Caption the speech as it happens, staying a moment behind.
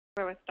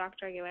with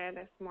Dr. Aguilera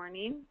this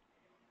morning.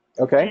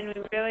 Okay. And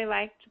we really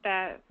liked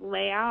the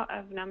layout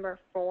of number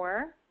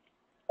 4.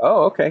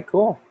 Oh, okay,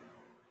 cool.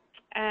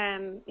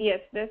 Yes,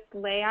 this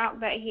layout,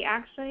 but he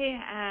actually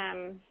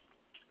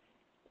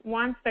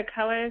wants the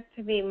colors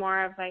to be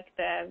more of like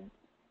the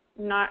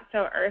not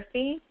so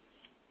earthy.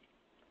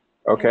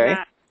 Okay. Is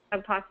that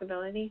a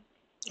possibility?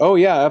 Oh,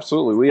 yeah,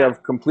 absolutely. We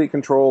have complete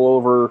control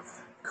over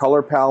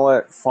color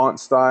palette, font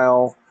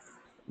style,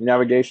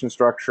 navigation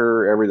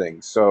structure,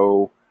 everything.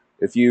 So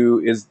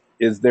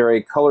is there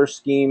a color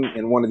scheme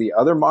in one of the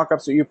other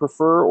mock-ups that you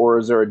prefer, or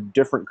is there a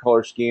different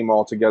color scheme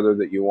altogether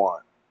that you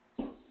want?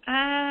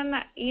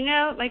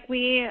 Like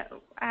we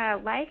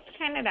liked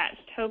kind of that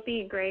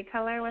taupey gray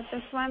color with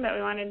this one, but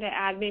we wanted to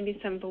add maybe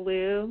some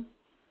blue.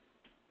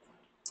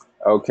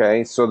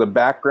 Okay, so the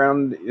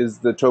background is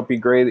the taupey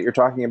gray that you're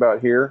talking about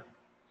here?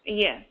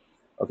 Yes.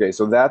 Okay,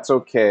 so that's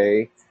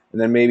okay.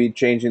 And then maybe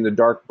changing the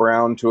dark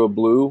brown to a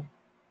blue?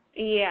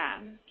 Yeah.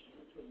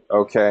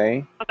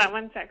 Okay. Hold on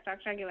one sec.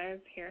 Dr. Aguilera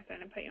is here, so I'm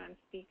going to put you on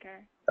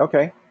speaker.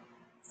 Okay.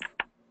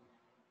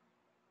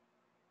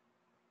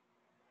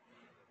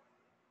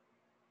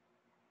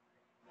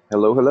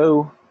 Hello,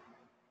 hello.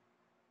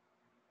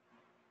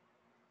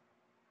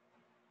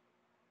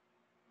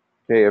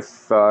 Okay,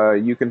 if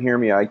you can hear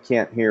me, I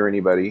can't hear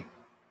anybody.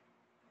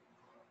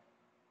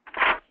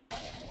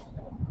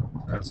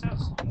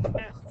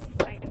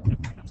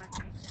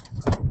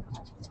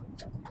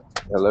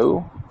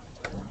 Hello?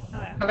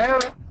 Hello.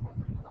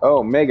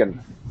 Oh,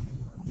 Megan.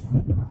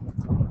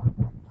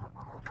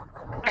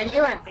 How you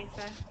doing,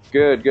 Lisa?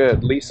 Good,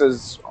 good.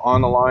 Lisa's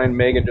on the line.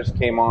 Megan just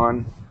came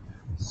on.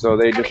 So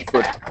they just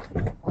put...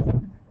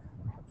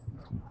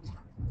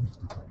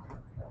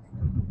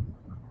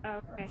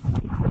 Okay.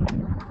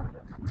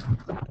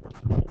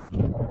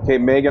 Okay,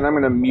 Megan, I'm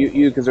going to mute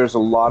you because there's a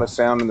lot of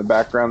sound in the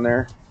background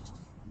there.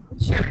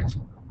 Sure.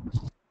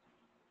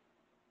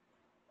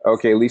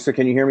 Okay, Lisa,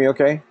 can you hear me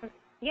okay?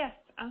 Yes.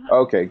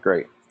 Okay,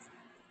 great.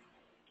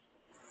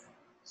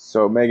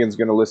 So Megan's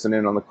going to listen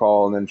in on the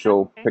call, and then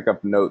she'll pick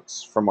up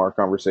notes from our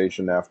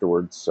conversation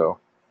afterwards. So,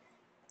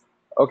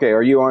 okay,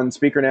 are you on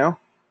speaker now?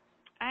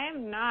 I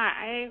am not.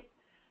 I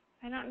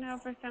don't know,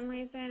 for some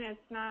reason it's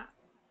not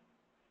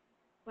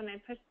when I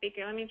push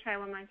speaker. Let me try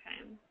one more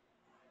time.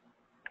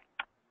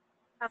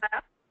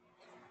 Hello?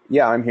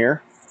 Yeah, I'm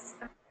here.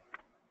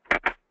 All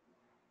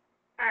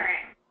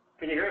right.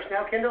 Can you hear us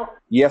now, Kendall?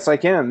 Yes, I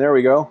can. There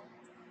we go.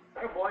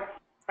 Oh boy.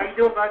 How you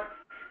doing, bud?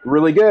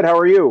 Really good. How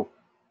are you?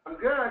 I'm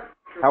good.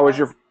 How was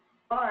your...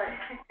 Bye.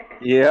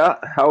 Yeah,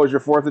 how was your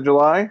 4th of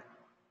July?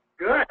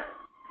 Good.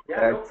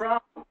 Yeah, no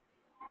problem.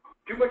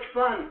 Too much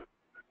fun.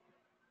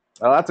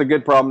 Well, that's a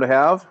good problem to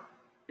have.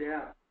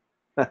 Yeah.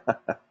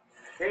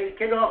 Hey,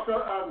 Kendall, also,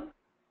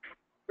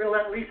 we're going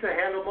to let Lisa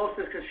handle most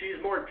of this because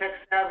she's more tech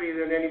savvy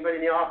than anybody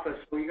in the office.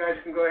 So you guys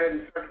can go ahead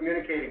and start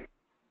communicating.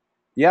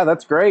 Yeah,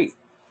 that's great.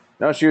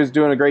 No, she was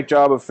doing a great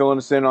job of filling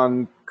us in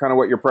on kind of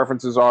what your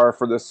preferences are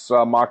for this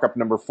mock-up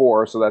number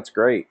 4, so that's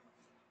great.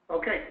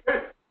 Okay,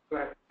 good. Go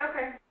ahead.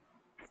 Okay.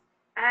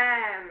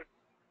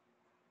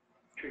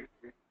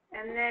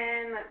 And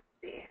then let's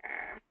see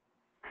here.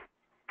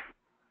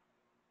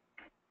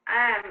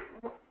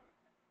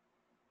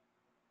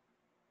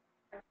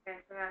 Okay,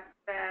 so that's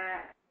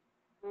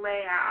the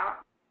layout.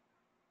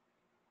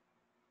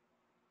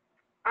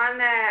 On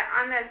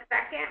the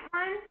second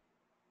one,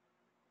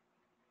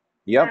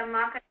 Yep.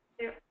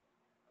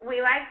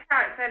 we liked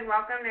how it said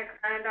 "Welcome to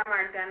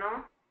Cronodome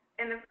Dental"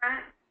 in the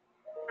front,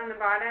 on the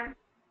bottom.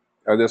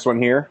 Oh, this one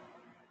here?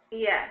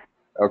 Yes.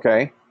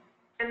 Okay.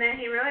 And then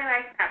he really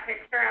liked that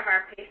picture of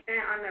our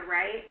patient on the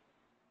right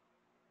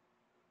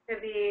to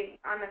be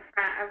on the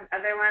front of the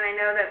other one. I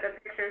know that the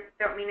pictures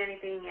don't mean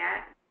anything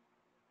yet.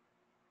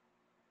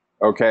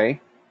 Okay.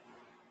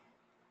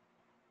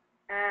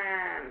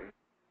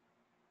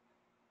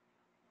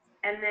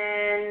 And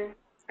then,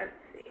 let's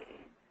see.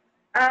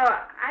 Oh,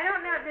 I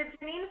don't know. Did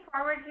Janine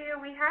forward you?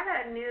 We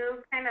had a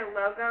new kind of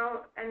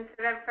logo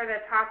instead of for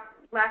the top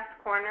left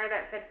corner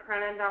that said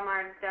Cronin Del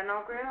Mar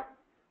Dental Group.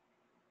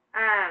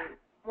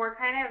 We're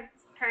kind of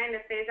trying to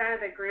phase out of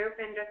the group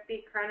and just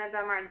be Cronin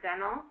Del Mar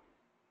Dental.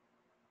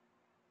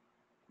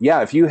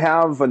 Yeah, if you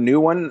have a new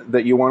one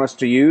that you want us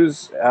to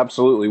use,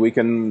 absolutely. We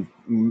can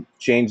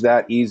change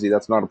that easy.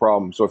 That's not a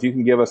problem. So if you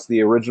can give us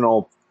the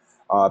original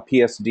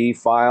PSD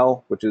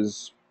file, which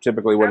is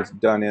typically what it's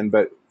done in,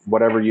 but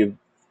whatever you...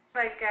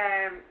 I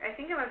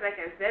think it was like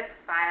a zip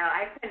file.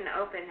 I couldn't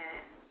open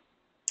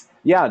it.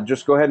 Yeah,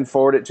 just go ahead and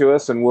forward it to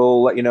us, and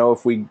we'll let you know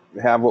if we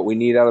have what we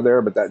need out of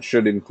there, but that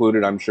should include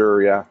it, I'm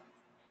sure, yeah.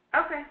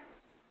 Okay.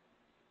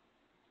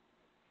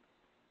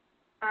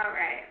 All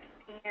right.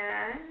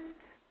 And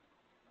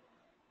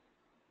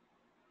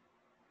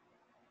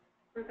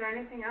was there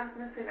anything else?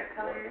 Let's see, the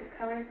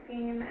color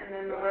scheme, and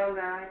then the logo.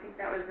 I think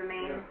that was the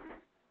main.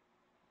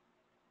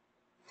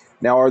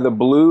 Now, are the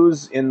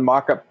blues in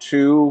mock-up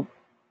 2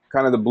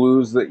 kind of the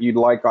blues that you'd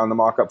like on the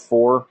mock-up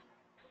 4?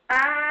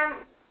 Kind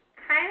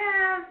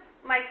of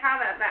like how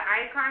the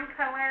icon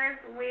colors,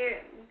 we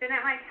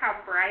didn't like how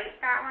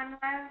bright that one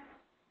was.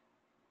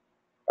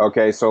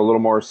 Okay, so a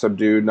little more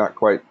subdued, not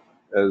quite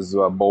as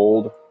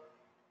bold.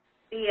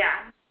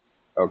 Yeah.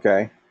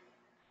 Okay.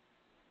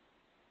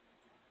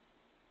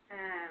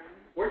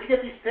 Where'd you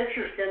get these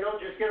pictures, Kendall?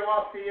 Just get them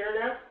off the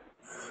internet?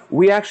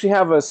 We actually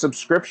have a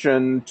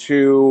subscription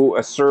to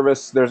a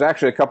service. There's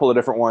actually a couple of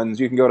different ones.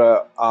 You can go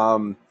to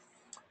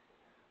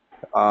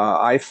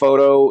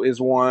iPhoto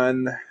is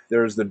one.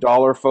 There's the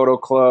Dollar Photo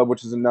Club,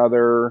 which is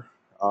another.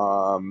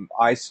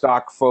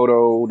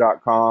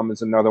 iStockPhoto.com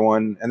is another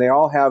one. And they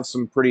all have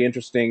some pretty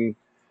interesting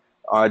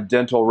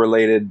dental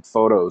related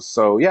photos.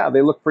 So yeah,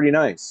 they look pretty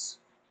nice.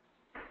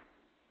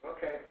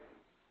 Okay.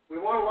 We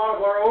want a lot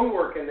of our own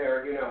work in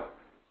there, you know.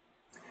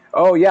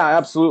 Oh yeah,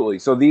 absolutely.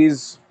 So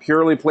these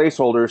purely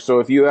placeholders.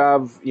 So if you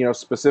have,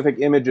 specific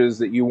images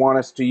that you want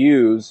us to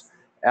use,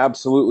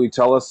 absolutely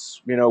tell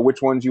us,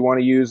 which ones you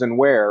want to use and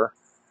where,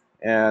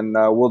 and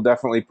we'll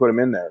definitely put them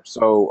in there.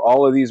 So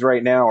all of these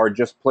right now are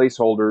just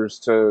placeholders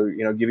to,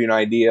 give you an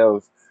idea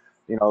of,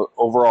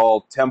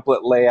 overall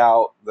template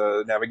layout,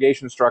 the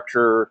navigation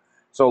structure.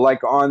 So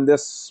like on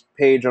this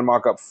page on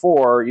Mockup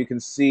 4, you can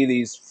see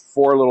these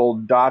 4 little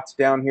dots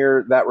down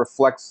here. That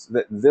reflects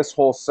that this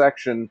whole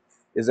section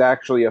is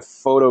actually a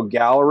photo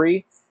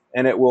gallery,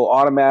 and it will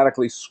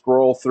automatically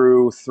scroll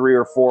through 3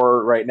 or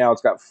 4. Right now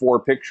it's got 4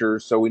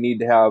 pictures, so we need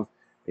to have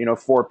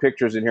 4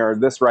 pictures in here.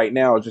 This right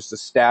now is just a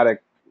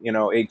static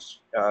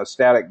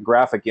static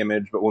graphic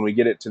image, but when we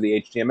get it to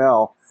the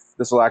HTML,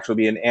 this will actually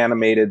be an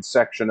animated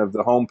section of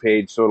the home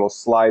page, so it'll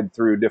slide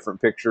through different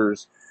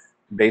pictures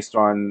based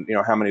on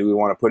how many we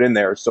want to put in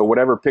there. So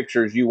whatever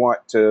pictures you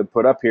want to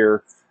put up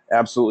here,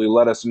 absolutely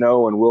let us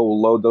know, and we'll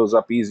load those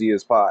up easy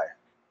as pie.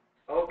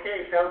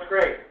 Okay, sounds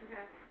great.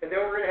 And then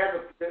we're going to have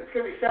it's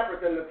going to be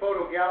separate than the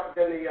photo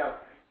gallery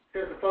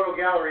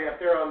up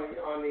there on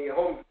the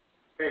home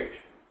page.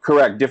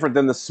 Correct. Different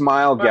than the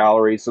Smile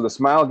Gallery. So the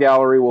Smile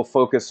Gallery will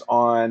focus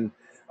on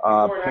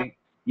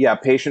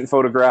patient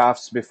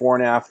photographs before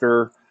and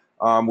after.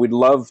 We'd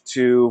love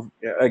to,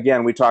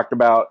 again, we talked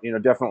about,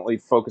 definitely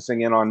focusing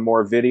in on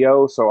more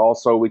video. So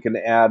also we can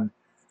add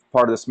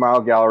part of the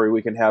Smile Gallery,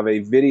 we can have a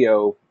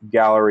video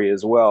gallery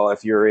as well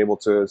if you're able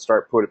to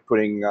start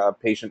putting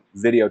patient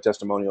video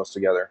testimonials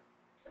together.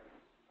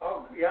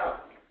 Oh, yeah.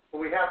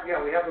 Well, we have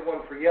the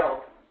one for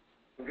Yelp.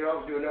 We could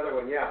always do another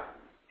one, yeah.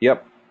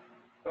 Yep.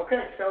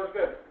 Okay, sounds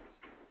good.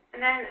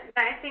 And then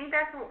I think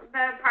that's the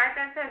part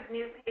that says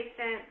new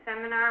patient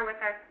seminar with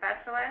our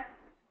specialist.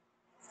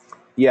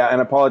 Yeah, and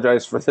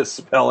apologize for the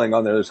spelling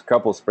on there. There's a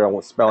couple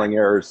spelling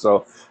errors,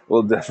 so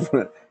we'll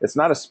definitely. It's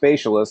not a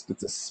spatialist;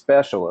 it's a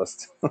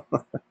specialist. No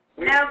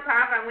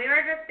problem. We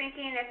were just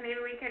thinking if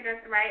maybe we could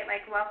just write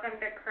like "Welcome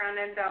to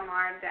Corona Del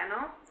Mar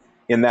Dental"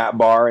 in that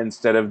bar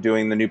instead of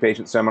doing the new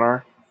patient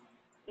seminar.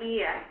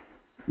 Yes.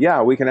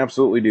 Yeah, we can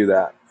absolutely do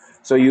that.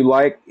 So you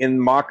like in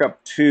Mockup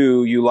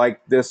 2, you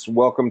like this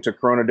 "Welcome to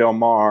Corona Del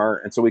Mar,"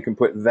 and so we can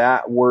put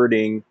that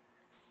wording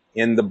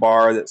in the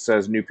bar that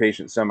says "New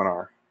Patient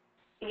Seminar."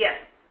 Yes.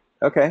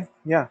 Okay,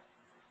 yeah.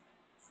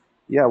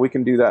 Yeah, we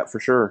can do that for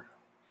sure.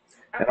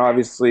 Okay. And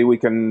obviously we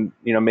can,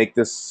 make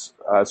this,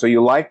 so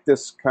you like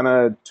this kind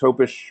of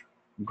taupish,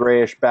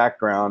 grayish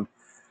background,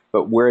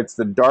 but where it's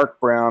the dark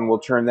brown, we'll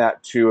turn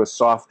that to a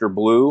softer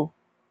blue.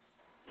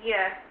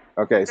 Yes.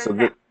 Okay, so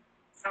that.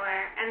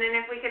 And then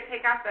if we could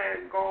take out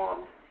the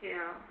gold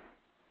too.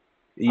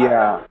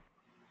 Yeah.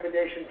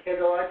 Recommendation,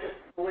 Kendall. I just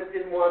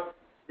didn't want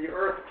the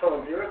earth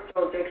tone. The earth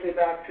tone takes me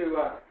back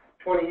to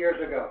 20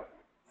 years ago.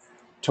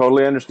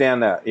 Totally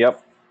understand that.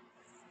 Yep.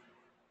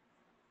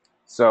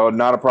 So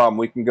not a problem.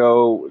 We can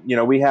go,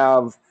 we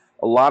have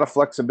a lot of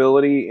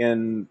flexibility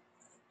in,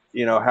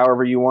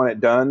 however you want it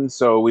done.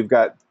 So we've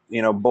got,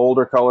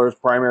 bolder colors,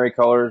 primary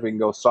colors. We can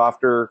go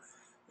softer,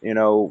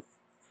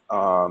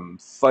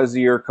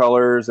 fuzzier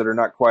colors that are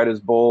not quite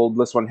as bold.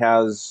 This one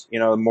has,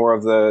 more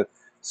of the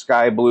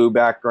sky blue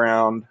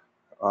background.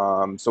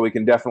 So we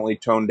can definitely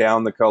tone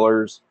down the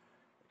colors,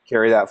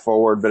 carry that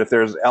forward. But if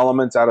there's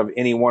elements out of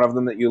any one of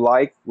them that you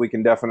like, we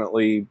can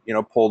definitely,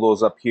 pull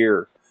those up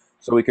here.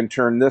 So we can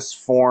turn this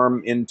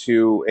form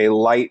into a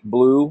light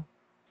blue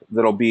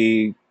that'll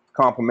be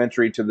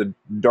complementary to the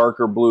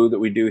darker blue that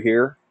we do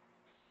here.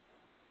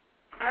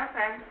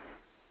 Okay.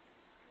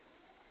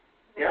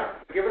 Yeah,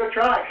 give it a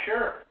try,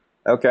 sure.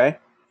 Okay.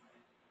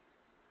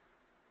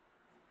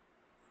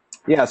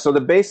 Yeah, so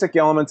the basic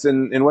elements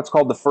in what's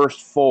called the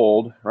first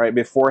fold, right,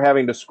 before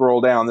having to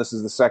scroll down, this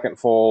is the second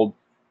fold,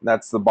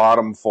 that's the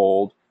bottom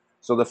fold.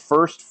 So the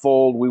first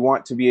fold, we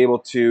want to be able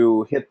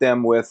to hit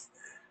them with,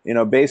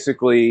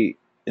 basically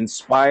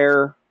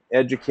inspire,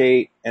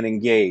 educate, and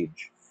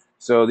engage.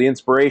 So the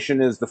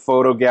inspiration is the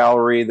photo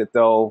gallery that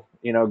they'll,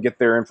 get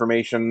their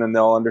information and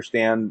they'll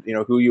understand,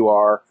 who you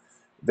are.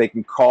 They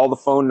can call the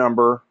phone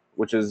number,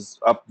 which is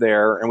up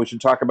there, and we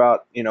should talk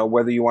about,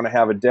 whether you want to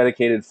have a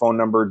dedicated phone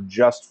number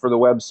just for the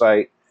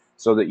website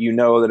so that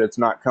that it's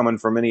not coming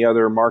from any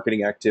other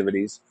marketing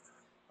activities.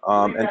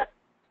 Whatever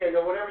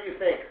you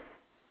think.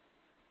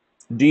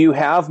 Do you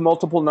have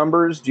multiple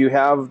numbers? Do you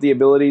have the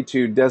ability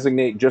to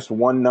designate just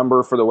one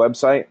number for the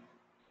website?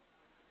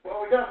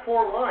 Well, we got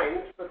 4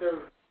 lines, but they're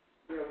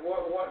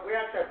we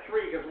actually have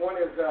three because one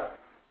is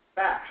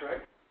fax,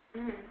 right?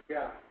 Mhm.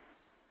 Yeah.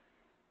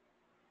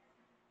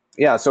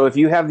 Yeah, so if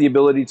you have the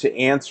ability to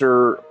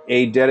answer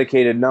a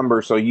dedicated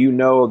number, so you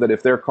know that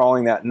if they're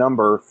calling that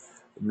number,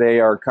 they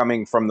are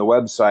coming from the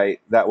website,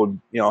 that would,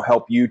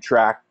 help you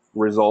track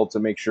results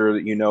and make sure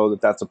that you know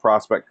that that's a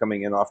prospect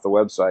coming in off the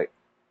website.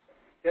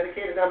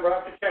 Dedicated number. I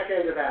have to check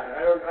into that.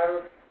 I don't.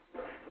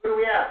 Who do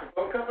we ask? The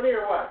phone company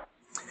or what?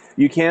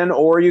 You can,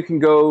 or you can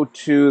go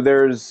to,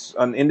 there's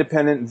an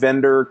independent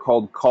vendor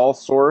called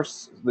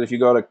CallSource. If you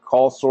go to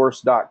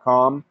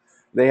callsource.com,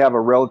 they have a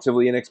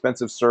relatively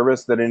inexpensive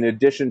service that, in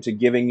addition to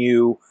giving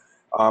you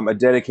a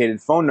dedicated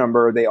phone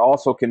number, they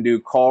also can do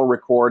call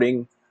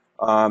recording,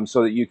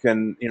 so that you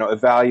can,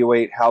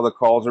 evaluate how the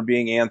calls are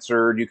being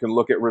answered. You can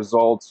look at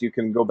results. You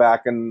can go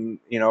back and,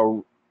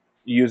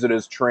 use it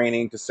as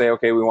training to say,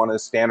 okay, we want to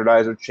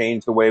standardize or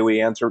change the way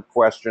we answer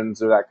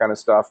questions or that kind of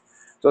stuff.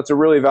 So it's a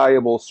really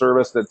valuable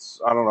service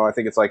that's, I don't know, I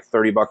think it's like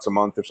 $30 a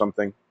month or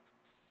something.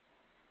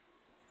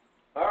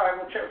 All right,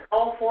 we'll check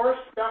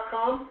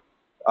callforce.com.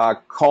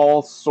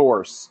 Call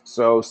Source.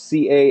 So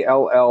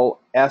CALLS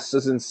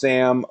as in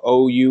Sam,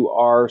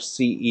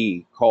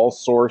 OURCE.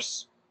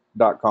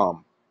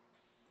 Callsource.com.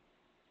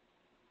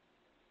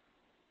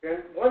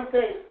 And one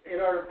thing in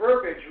our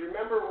verbiage,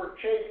 remember we're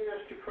changing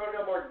this to Corona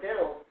del Mar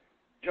Dental,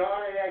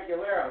 John and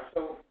Aguilera.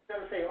 So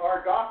instead of saying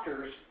our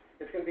doctors,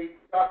 it's going to be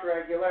Dr.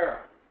 Aguilera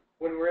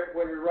when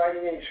we're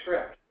writing any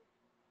script.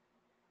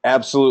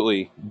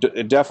 Absolutely.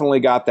 Definitely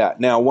got that.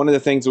 Now, one of the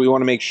things that we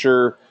want to make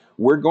sure,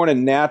 we're going to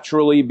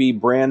naturally be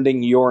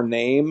branding your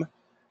name.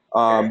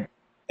 Okay.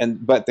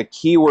 But the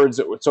keywords,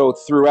 so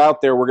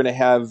throughout there, we're going to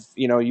have,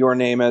 your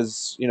name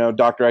as,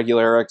 Dr.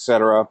 Aguilera, et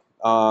cetera.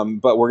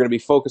 But we're going to be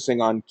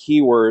focusing on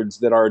keywords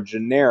that are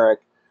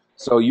generic.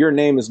 So your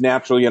name is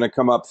naturally going to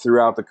come up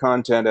throughout the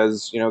content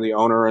as, the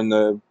owner and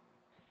the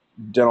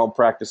dental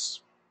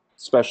practice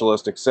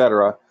specialist, et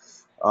cetera.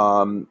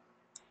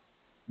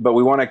 But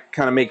we want to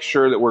kind of make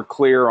sure that we're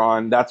clear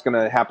on that's going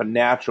to happen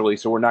naturally.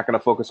 So we're not going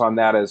to focus on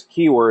that as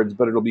keywords,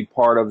 but it'll be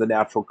part of the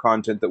natural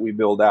content that we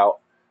build out,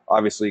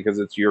 obviously, because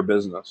it's your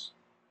business.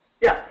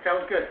 Yeah,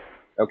 sounds good.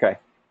 Okay.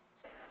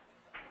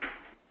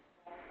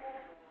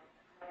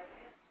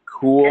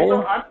 Cool. Okay,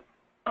 so I'm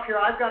up here.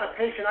 I've got a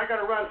patient. I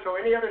got to run. So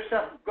any other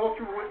stuff, go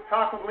through with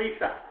talk with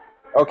Lisa.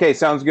 Okay,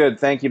 sounds good.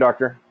 Thank you,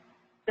 doctor.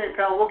 Okay,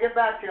 pal. We'll get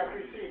back to you after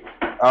you see.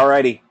 All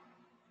righty.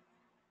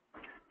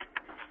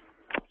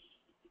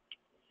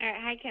 All right,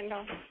 hi,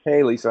 Kendall.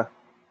 Hey, Lisa.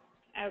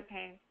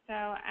 Okay,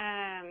 so,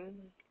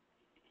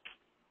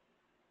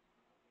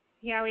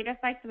 yeah, we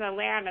just liked the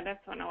layout of this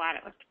one a lot.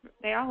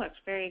 They all looked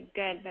very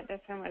good, but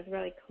this one was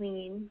really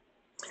clean.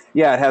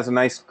 Yeah, it has a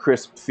nice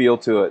crisp feel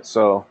to it.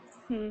 So.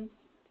 And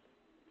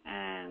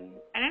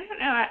I don't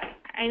know.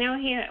 I know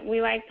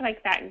we liked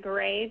like that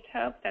gray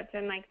taupe that's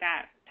in like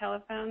that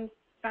telephone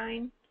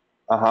sign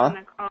on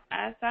the call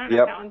us. I don't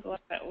know if that one's a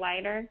little bit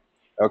lighter.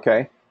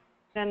 Okay.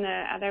 Than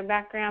the other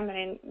background, but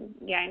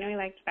I know he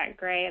liked that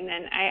gray, and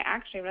then I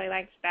actually really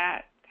liked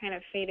that kind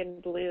of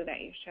faded blue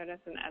that you showed us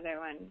in the other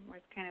one, where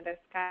it's kind of the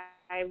sky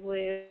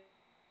blue.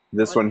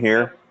 This one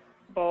here?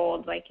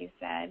 Bold, like you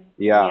said.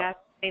 Yeah. Yeah,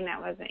 something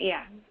that wasn't,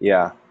 yeah.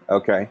 Yeah,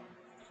 okay.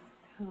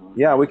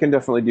 Yeah, we can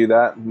definitely do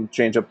that and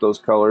change up those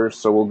colors.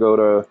 So we'll go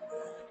to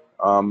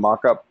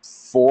mockup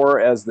 4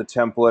 as the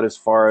template as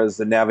far as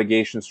the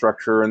navigation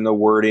structure and the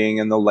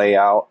wording and the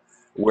layout,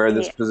 where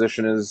this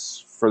position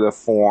is for the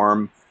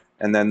form,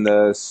 and then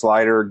the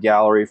slider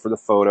gallery for the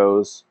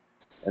photos.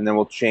 And then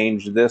we'll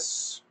change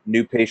this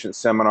new patient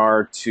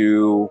seminar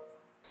to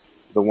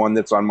the one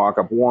that's on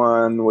mockup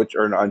 1,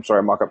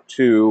 mockup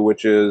 2,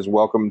 which is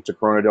Welcome to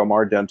Corona del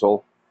Mar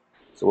Dental.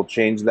 So we'll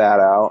change that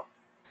out.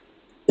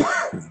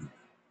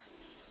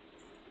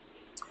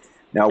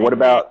 Now, what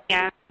about,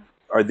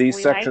 are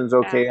these sections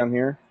okay on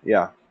here?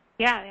 Yeah.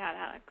 Yeah,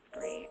 that looks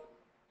great.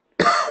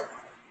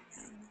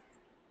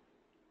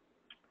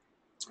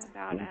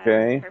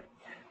 Okay.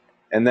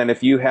 And then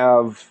if you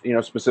have,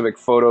 specific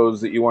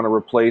photos that you want to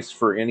replace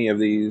for any of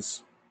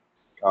these,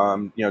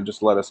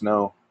 just let us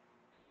know.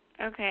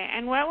 Okay.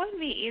 And what would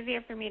be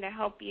easier for me to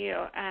help you?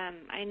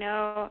 I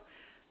know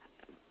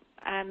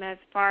as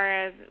far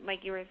as,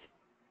 like you were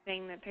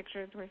saying, the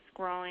pictures were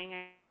scrolling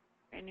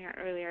in here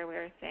earlier, we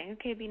were saying,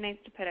 okay, it'd be nice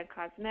to put a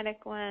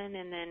cosmetic one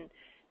and then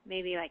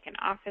maybe like an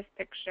office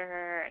picture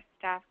or a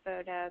staff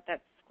photo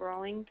that's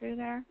scrolling through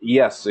there.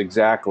 Yes,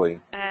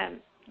 exactly. How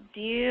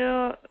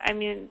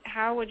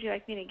would you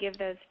like me to give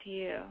those to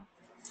you?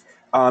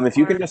 If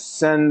you can just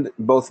send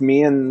both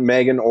me and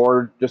Megan,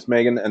 or just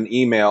Megan, an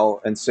email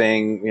and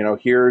saying,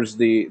 here's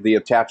the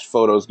attached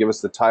photos, give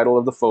us the title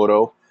of the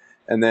photo,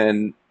 and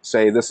then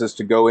say this is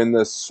to go in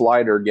this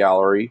slider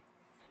gallery.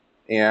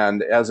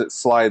 And as it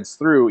slides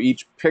through,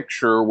 each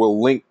picture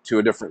will link to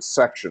a different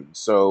section.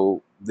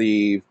 So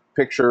the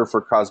picture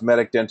for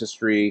cosmetic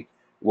dentistry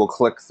will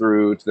click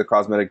through to the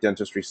cosmetic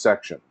dentistry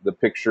section. The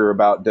picture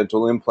about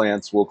dental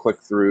implants will click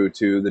through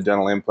to the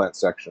dental implant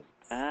section.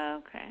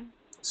 Okay.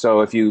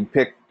 So if you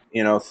pick,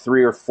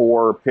 3 or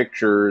 4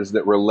 pictures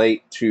that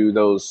relate to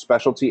those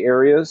specialty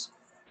areas,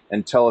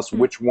 and tell us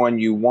which one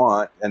you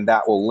want, and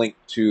that will link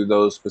to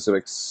those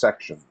specific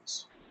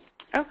sections.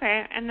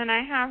 Okay, and then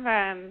I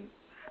have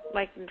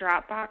like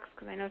Dropbox,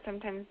 because I know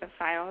sometimes the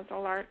files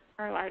are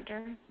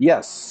larger.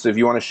 Yes, so if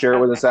you want to share it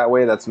with Okay. us that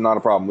way, that's not a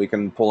problem. We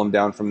can pull them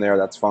down from there.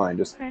 That's fine.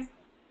 Just Okay.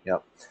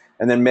 Yep.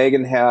 And then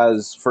Megan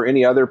has, for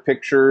any other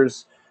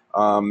pictures,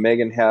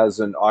 Megan has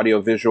an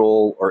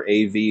audiovisual or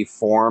AV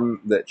form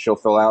that she'll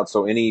fill out.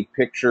 So any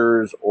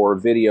pictures or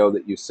video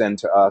that you send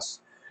to us,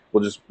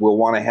 we'll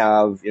want to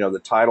have,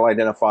 the title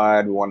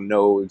identified. We want to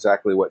know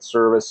exactly what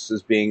service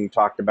is being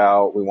talked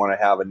about. We want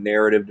to have a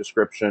narrative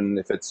description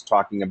if it's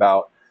talking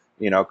about,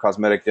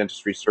 cosmetic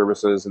dentistry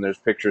services and there's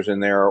pictures in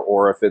there,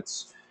 or if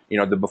it's,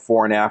 the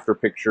before and after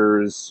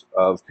pictures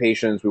of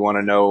patients. We want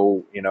to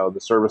know,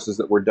 the services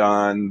that were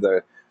done,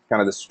 the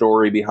kind of the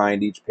story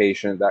behind each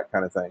patient, that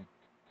kind of thing.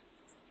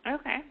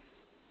 Okay.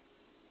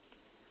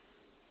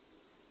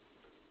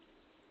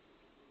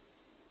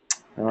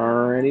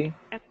 Alrighty.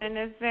 And then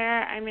is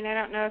there, I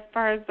don't know, as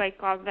far as like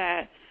all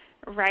the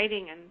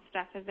writing and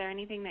stuff, is there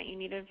anything that you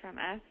needed from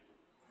us?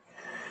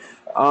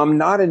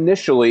 Not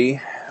initially.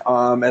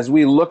 As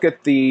we look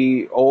at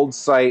the old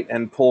site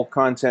and pull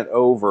content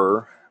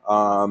over,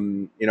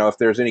 if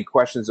there's any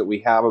questions that we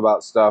have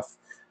about stuff,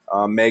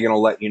 Megan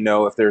will let you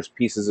know if there's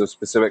pieces of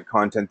specific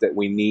content that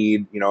we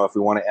need. If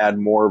we want to add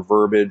more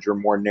verbiage or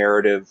more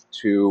narrative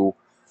to,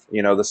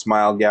 the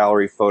Smile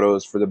Gallery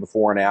photos for the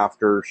before and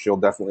after, she'll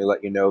definitely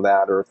let you know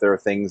that. Or if there are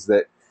things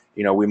that,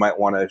 we might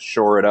want to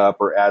shore it up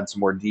or add some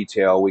more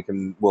detail,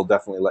 we'll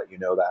definitely let you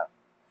know that.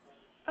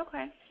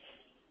 Okay.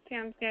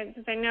 Sounds good.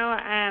 Because I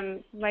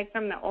know, like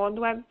from the old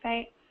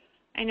website,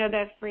 I know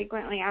the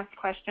frequently asked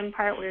question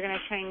part, we're going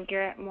to try and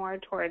gear it more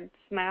towards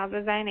smile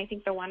design. I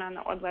think the one on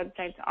the old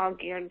website's all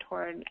geared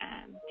toward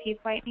teeth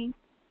whitening.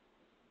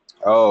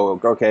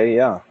 Oh, okay,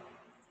 yeah.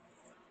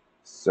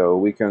 So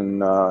we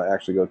can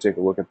actually go take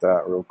a look at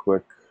that real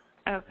quick.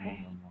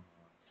 Okay.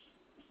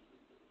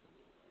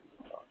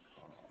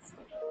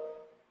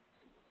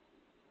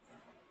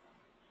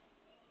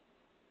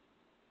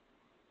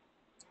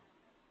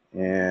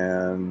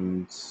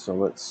 And so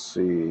let's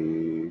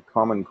see,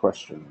 common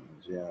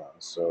questions. Yeah,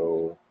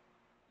 so,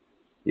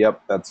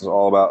 yep, that's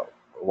all about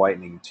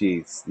whitening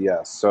teeth.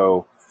 Yeah,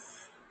 so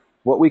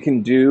what we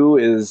can do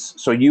is,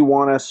 so you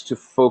want us to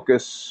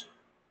focus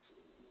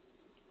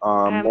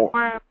more.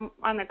 More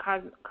on the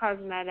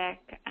cosmetic,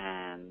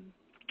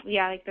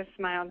 like the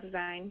smile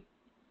design.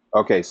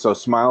 Okay, so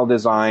smile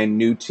design,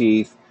 new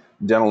teeth,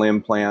 dental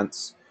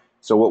implants.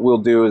 So what we'll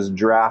do is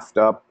draft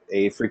up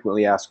a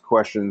frequently asked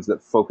questions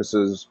that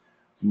focuses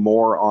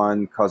more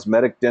on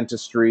cosmetic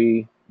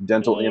dentistry,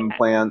 dental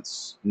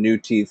implants, new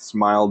teeth,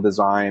 smile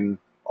design,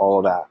 all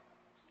of that.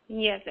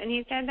 Yes, and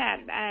you said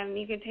that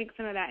you could take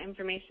some of that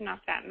information off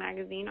that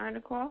magazine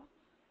article.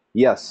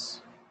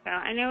 Yes. So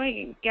I know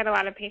we get a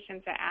lot of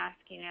patients that ask,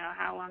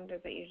 how long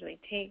does it usually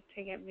take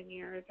to get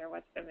veneers, or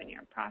what's the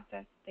veneer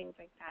process, things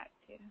like that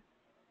too.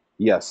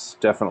 Yes,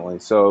 definitely.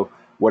 So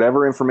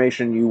whatever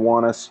information you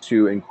want us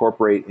to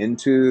incorporate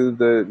into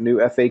the new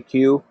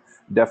FAQ,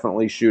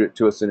 definitely shoot it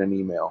to us in an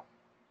email.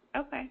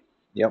 Okay.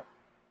 Yep.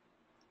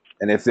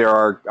 And if there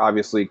are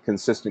obviously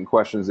consistent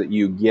questions that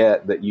you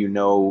get that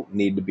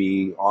need to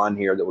be on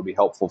here that would be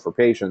helpful for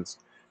patients,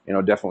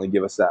 definitely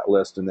give us that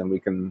list, and then we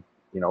can,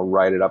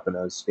 write it up in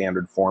a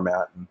standard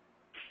format.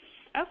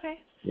 Okay.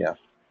 Yeah.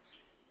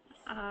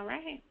 All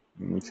right.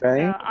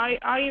 Okay. So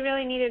all you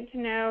really needed to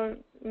know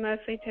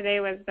mostly today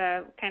was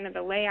the kind of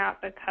the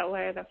layout, the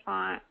color, the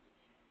font.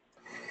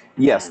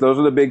 Yes, those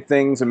are the big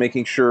things, and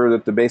making sure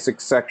that the basic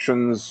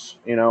sections,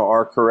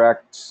 are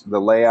correct.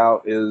 The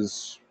layout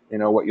is,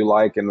 what you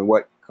like, and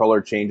what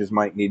color changes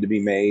might need to be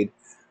made.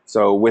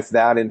 So with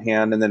that in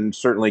hand, and then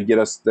certainly get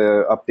us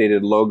the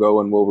updated logo,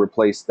 and we'll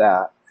replace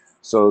that.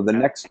 So the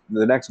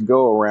next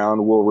go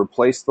around, we'll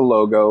replace the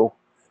logo.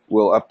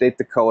 We'll update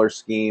the color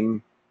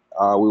scheme.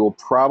 We will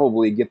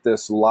probably get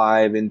this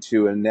live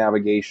into a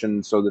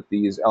navigation so that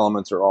these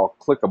elements are all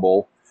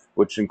clickable,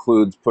 which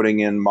includes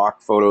putting in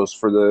mock photos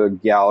for the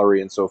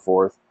gallery and so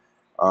forth.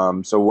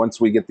 So once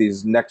we get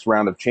these next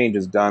round of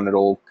changes done,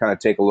 it'll kind of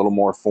take a little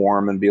more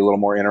form and be a little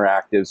more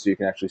interactive, so you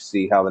can actually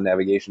see how the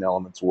navigation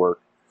elements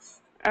work.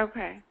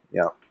 Okay.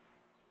 Yeah.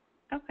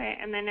 Okay,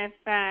 and then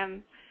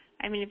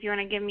if you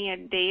want to give me a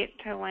date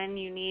to when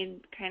you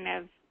need kind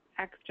of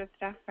extra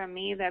stuff from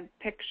me, the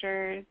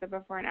pictures, the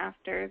before and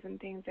afters, and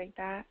things like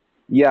that.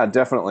 Yeah,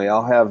 definitely.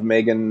 I'll have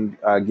Megan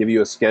give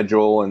you a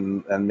schedule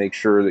and make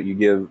sure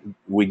that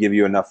we give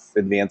you enough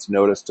advance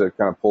notice to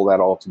kind of pull that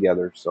all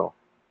together. So,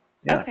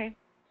 yeah. Okay.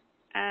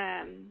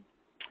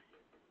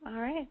 All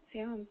right,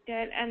 sounds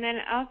good. And then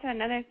also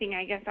another thing,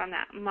 I guess, on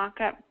that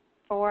mock-up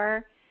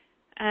 4,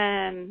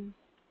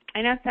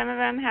 I know some of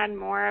them had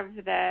more of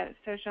the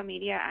social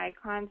media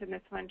icons, and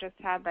this one just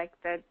had like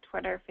the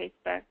Twitter,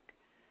 Facebook,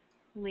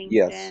 LinkedIn.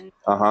 Yes.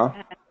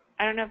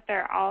 I don't know if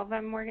they're all of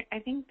them were. I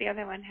think the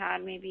other one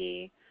had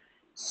maybe.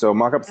 So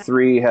mock-up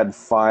 3 had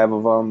 5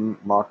 of them.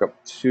 Mock-up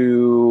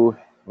 2,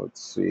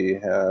 let's see,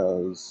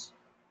 has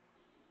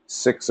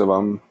 6 of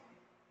them.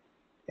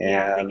 And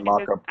yeah, they could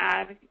just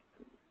add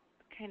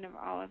kind of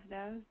all of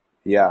those.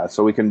 Yeah,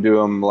 so we can do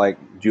them like,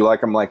 do you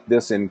like them like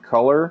this in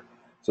color?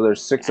 So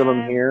there's 6 of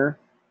them here,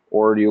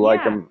 or do you like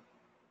Yeah. them?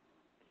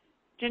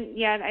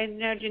 Yeah, I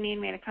know Janine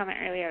made a comment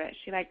earlier that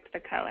she liked the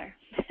color.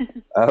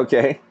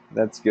 Okay,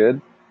 that's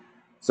good.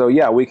 So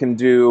yeah, we can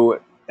do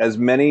as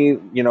many,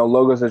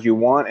 logos as you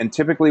want. And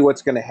typically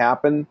what's going to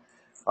happen,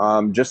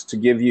 just to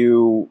give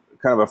you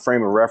kind of a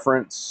frame of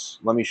reference,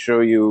 let me show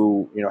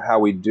you, how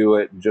we do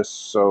it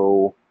just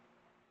so,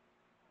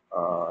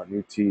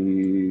 new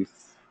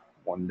teeth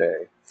one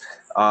day.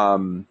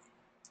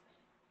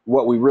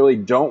 What we really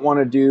don't want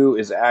to do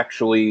is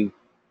actually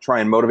try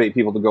and motivate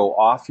people to go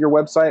off your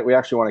website. We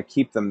actually want to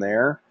keep them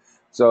there.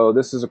 So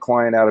this is a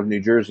client out of New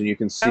Jersey. You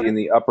can see in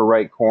the upper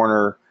right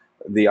corner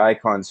the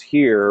icons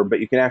here, but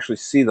you can actually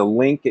see the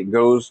link. It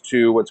goes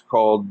to what's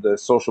called the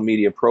social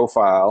media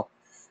profile.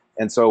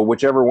 And so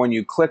whichever one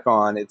you click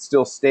on, it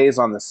still stays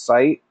on the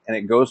site, and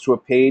it goes to a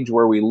page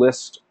where we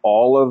list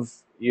all of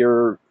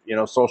your,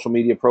 social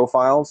media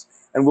profiles.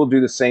 And we'll do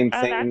the same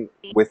thing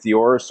with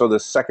yours. So the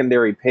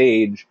secondary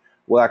page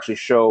will actually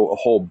show a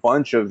whole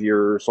bunch of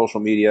your social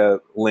media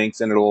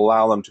links, and it'll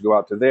allow them to go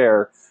out to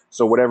there.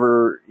 So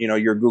whatever,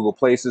 your Google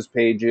Places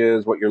page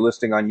is, what your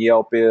listing on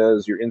Yelp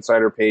is, your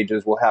insider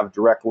pages will have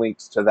direct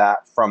links to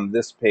that from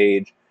this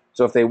page.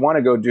 So if they want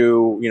to go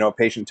do, a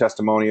patient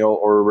testimonial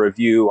or a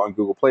review on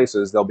Google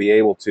Places, they'll be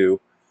able to,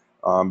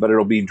 but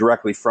it'll be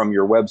directly from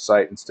your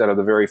website instead of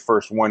the very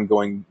first one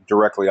going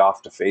directly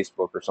off to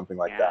Facebook or something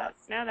like that.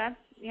 No,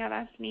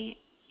 that's neat.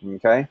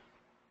 Okay.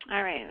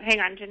 All right,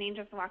 hang on. Janine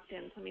just walked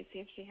in. So let me see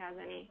if she has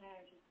any.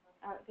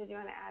 Did you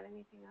want to add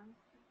anything else?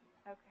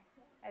 Okay.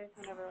 I just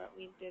went over what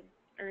we did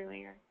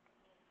earlier.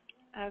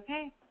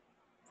 Okay.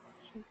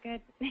 She's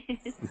good.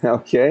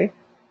 Okay.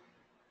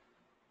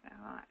 So,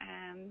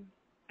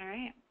 all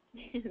right.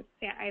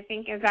 Yeah, I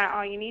think, is that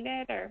all you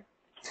needed, or?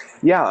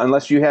 Yeah,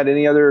 unless you had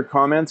any other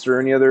comments or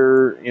any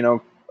other,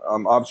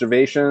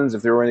 observations,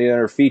 if there were any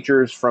other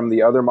features from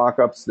the other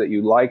mock-ups that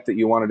you liked that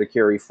you wanted to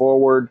carry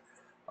forward.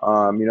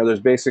 There's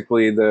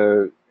basically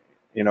the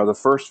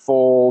first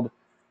fold,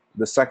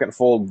 the second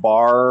fold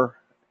bar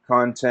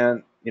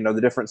content,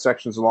 the different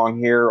sections along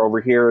here.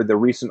 Over here, the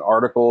recent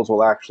articles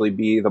will actually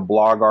be the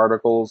blog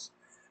articles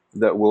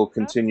that will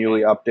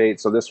continually update.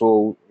 So this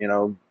will,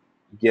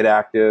 get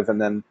active.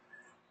 And then,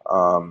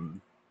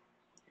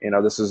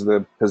 this is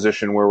the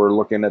position where we're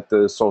looking at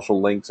the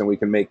social links, and we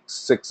can make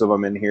 6 of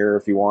them in here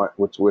if you want,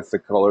 with the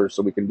colors,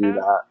 so we can do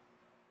that.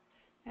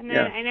 And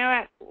then I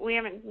know we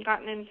haven't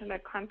gotten into the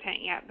content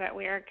yet, but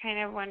we are kind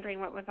of wondering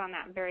what was on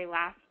that very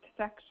last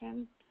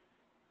section.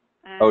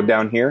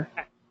 Down here?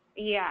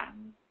 Yeah.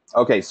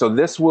 Okay, so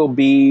this will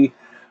be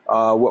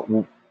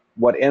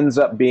what ends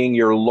up being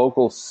your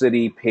local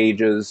city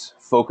pages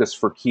focus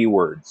for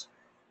keywords.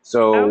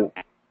 So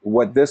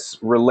what this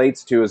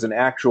relates to is an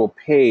actual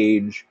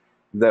page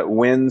that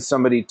when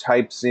somebody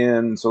types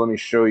in, so let me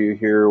show you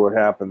here what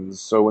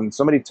happens. So when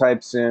somebody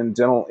types in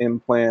dental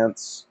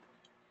implants,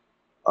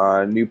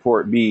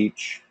 Newport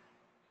Beach,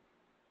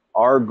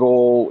 our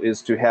goal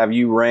is to have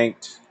you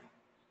ranked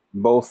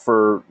both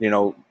for,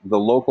 the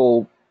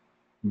local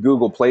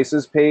Google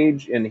Places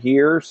page in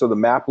here, so the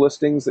map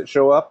listings that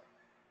show up,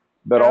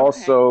 but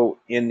also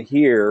in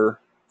here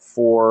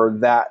for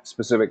that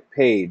specific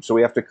page. So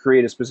we have to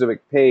create a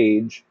specific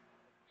page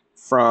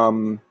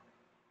from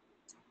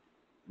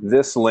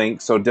this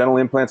link. So Dental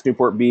Implants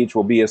Newport Beach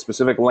will be a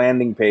specific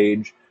landing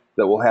page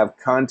that will have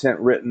content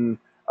written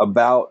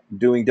about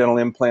doing dental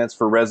implants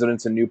for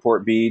residents in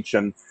Newport Beach,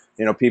 and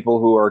people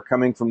who are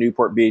coming from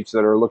Newport Beach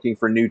that are looking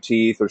for new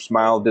teeth or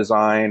smile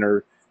design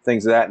or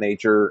things of that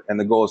nature. And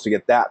the goal is to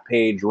get that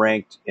page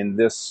ranked in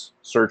this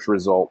search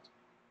result,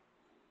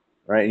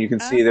 right? And you can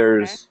see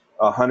there's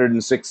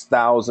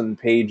 106,000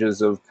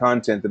 pages of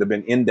content that have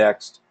been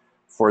indexed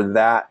for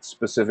that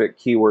specific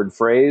keyword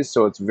phrase.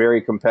 So it's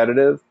very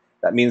competitive.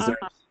 That means there's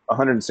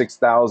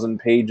 106,000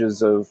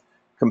 pages of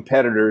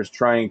competitors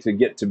trying to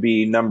get to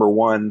be number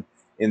one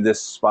in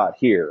this spot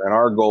here. And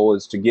our goal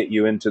is to get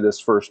you into this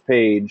first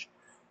page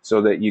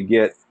so that you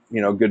get,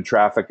 good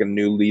traffic and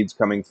new leads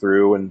coming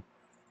through. And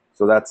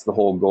so that's the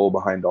whole goal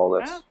behind all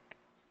this.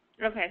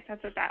 Okay, so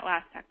that's what that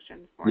last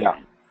section for.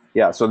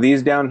 Yeah. So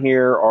these down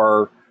here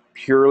are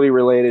purely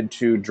related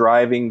to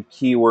driving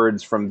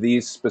keywords from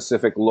these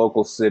specific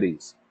local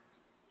cities.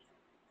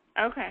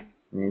 Okay.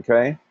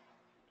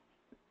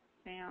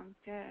 Sounds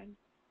good.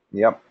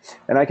 Yep.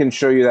 And I can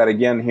show you that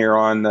again here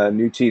on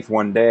New Teeth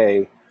One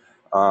Day,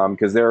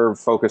 because they're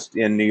focused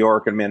in New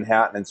York and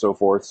Manhattan and so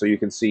forth. So you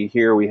can see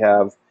here we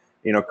have,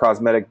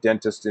 cosmetic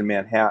dentist in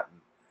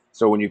Manhattan.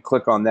 So when you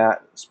click on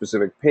that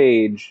specific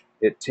page,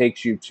 it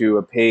takes you to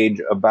a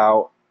page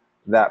about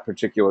that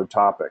particular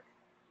topic.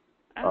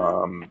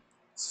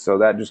 So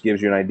that just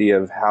gives you an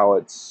idea of how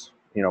it's,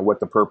 what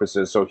the purpose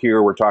is. So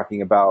here we're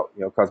talking about,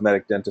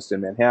 cosmetic dentist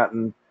in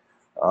Manhattan,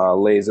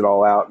 lays it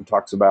all out and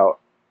talks about,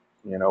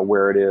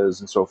 where it is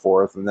and so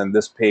forth. And then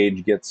this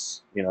page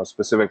gets,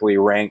 specifically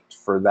ranked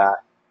for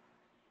that,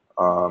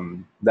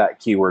 that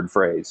keyword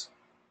phrase.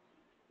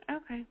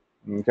 Okay.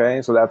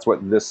 Okay, so that's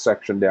what this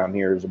section down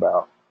here is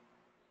about.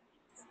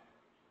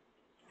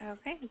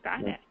 Okay,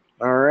 got it.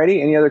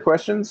 Alrighty, any other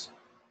questions?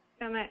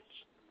 So much.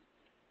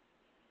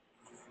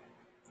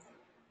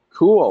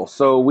 Cool.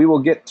 So we will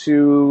get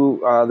to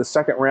the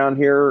second round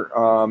here.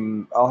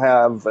 I'll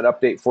have an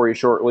update for you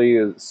shortly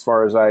as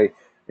far as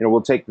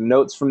we'll take the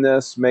notes from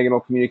this. Megan will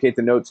communicate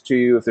the notes to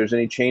you. If there's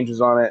any changes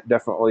on it,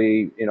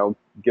 definitely,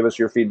 give us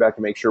your feedback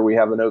and make sure we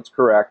have the notes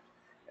correct.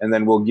 And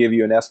then we'll give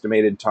you an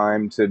estimated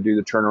time to do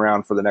the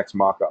turnaround for the next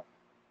mock-up.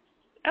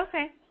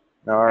 Okay.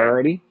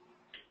 Alrighty.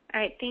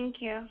 All right,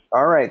 thank you.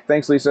 All right.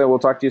 Thanks, Lisa. We'll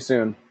talk to you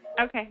soon.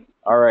 Okay.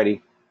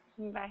 Alrighty.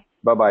 Bye.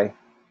 Bye-bye.